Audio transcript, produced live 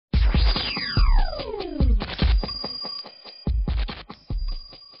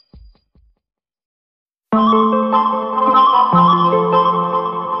Control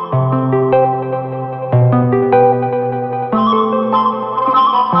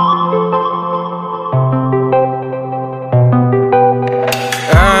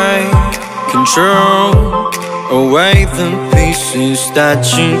away the pieces that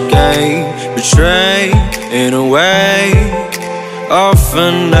you gave, betrayed in a way.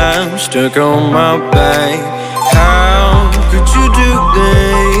 Often I'm stuck on my back. How could you do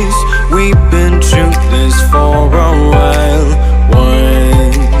this? We've been through this for a while.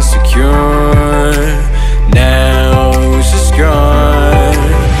 Once secure, now it's just gone.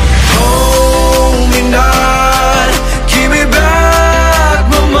 Hold me not, give me back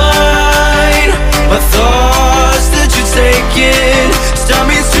my mind. My thoughts that you're taking stop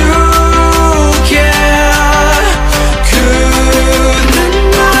me to care. Could the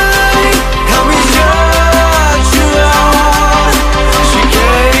night help me shut you out? She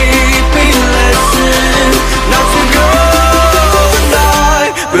gave me a lesson not to go and die,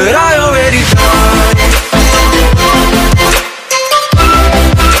 but I already died.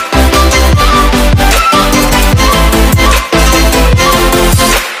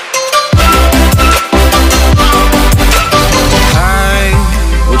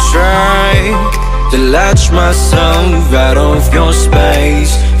 To latch myself out of your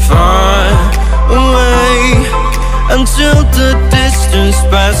space, far away, until the distance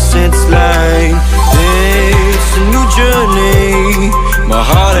passes. Like it's a new journey. My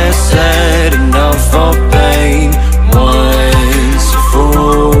heart has had enough of pain. Once a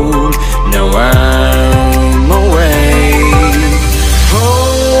fool, now I'm away.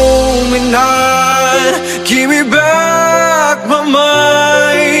 Hold me not, give me back my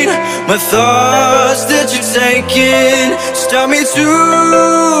mind. My thoughts that you're taking stop me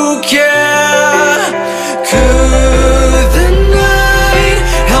to care. Could the night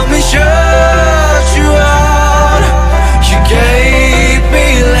help me shut you out? You gave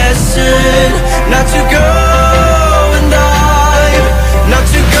me a lesson not to go and die, not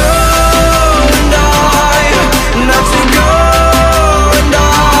to go and die, not to go and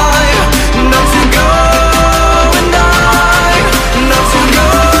die, not to go and die, not to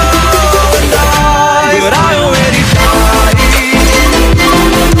go.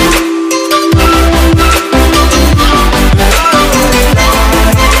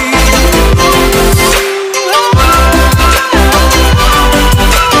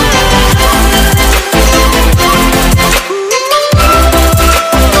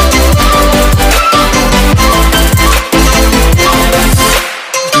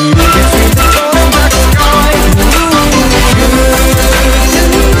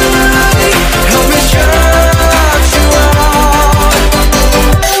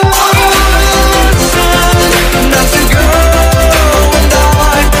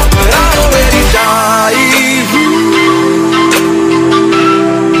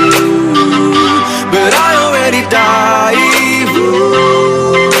 But I already died.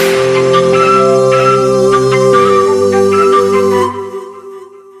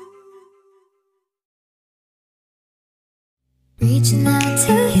 Reaching out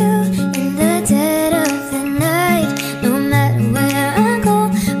to you in the dead of the night. No matter where I go,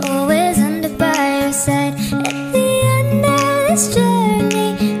 always under by your side. At the end of this journey,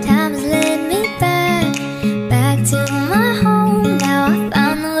 time has led me back, back to my home. Now I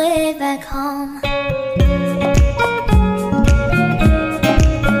found the way back home.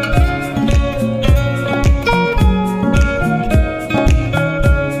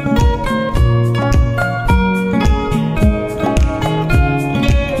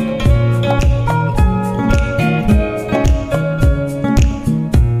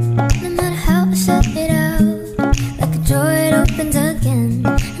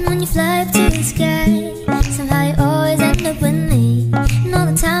 Fly up to the sky, somehow you always end up with me. And all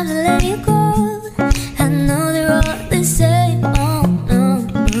the times I let you go, I know they're all the same. Oh no,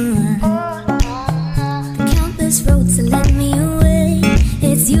 the countless roads that led me away,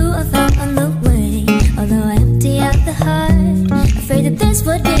 it's you I found on the way. Although I empty out the heart, afraid that this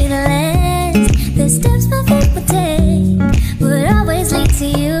would be the last. The steps my feet would take would always lead to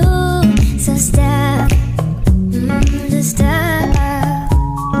you. So stop, just stop.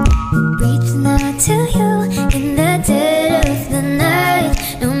 Reaching out to you in the dead of the night.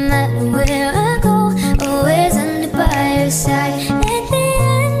 No matter where I go, always under by your side. At the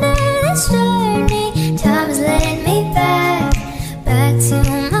end of this journey, time has led me back, back to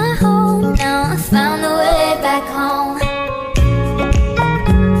my home. Now I found the way back home.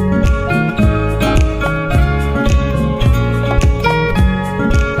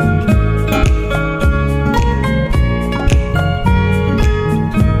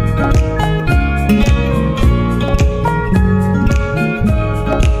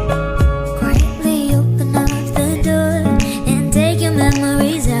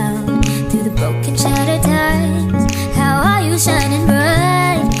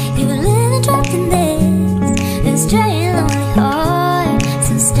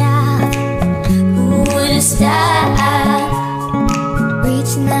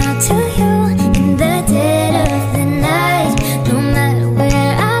 reaching out to you